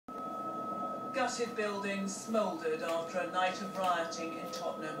Gutted buildings smouldered after a night of rioting in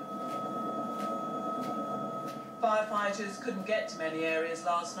Tottenham. Firefighters couldn't get to many areas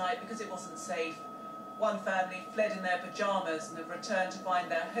last night because it wasn't safe. One family fled in their pyjamas and have returned to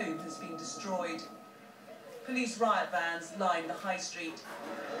find their home has been destroyed. Police riot vans line the high street.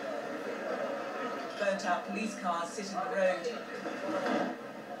 Burnt-out police cars sit in the road.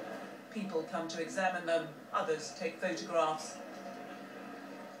 People come to examine them, others take photographs.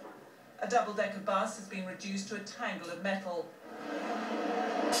 A double-decker bus has been reduced to a tangle of metal.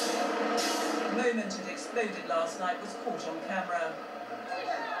 The moment it exploded last night was caught on camera.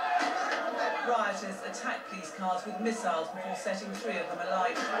 Rioters attacked police cars with missiles before setting 3 of them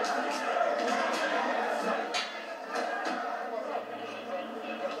alight.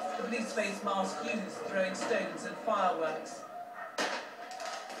 The police face masked youths throwing stones and fireworks.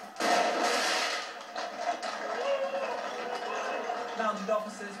 Mounted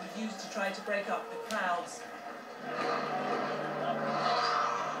officers were used to try to break up the crowds.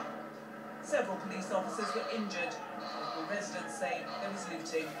 Several police officers were injured. Local residents say there was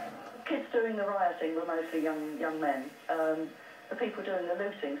looting. Kids doing the rioting were mostly young men. The people doing the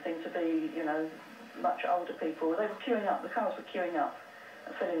looting seemed to be, much older people. They were queuing up, the cars were queuing up,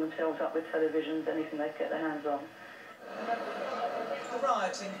 filling themselves up with televisions, anything they could get their hands on. The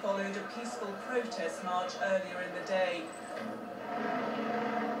rioting followed a peaceful protest march earlier in the day.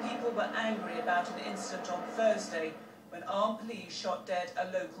 People were angry about an incident on Thursday when armed police shot dead a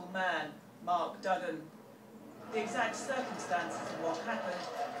local man, Mark Duggan. The exact circumstances of what happened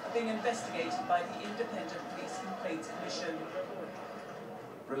are being investigated by the Independent Police Complaints Commission.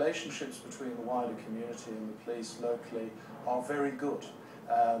 Relationships between the wider community and the police locally are very good.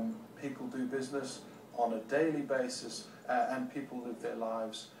 People do business on a daily basis and people live their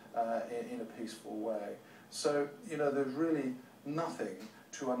lives in a peaceful way. So, there's really nothing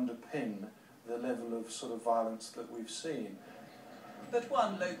to underpin the level of sort of violence that we've seen. But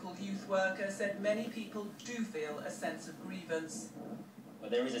one local youth worker said many people do feel a sense of grievance. But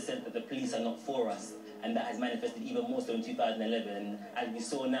there is a sense that the police are not for us, and that has manifested even more so in 2011. And as we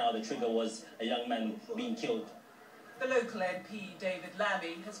saw now, the trigger was a young man being killed. The local MP, David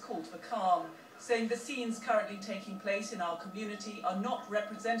Lammy, has called for calm, saying the scenes currently taking place in our community are not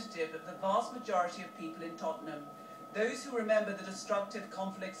representative of the vast majority of people in Tottenham. Those who remember the destructive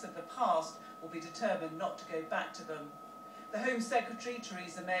conflicts of the past will be determined not to go back to them. The Home Secretary,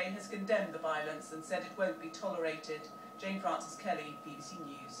 Theresa May, has condemned the violence and said it won't be tolerated. Jane Frances Kelly, BBC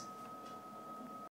News.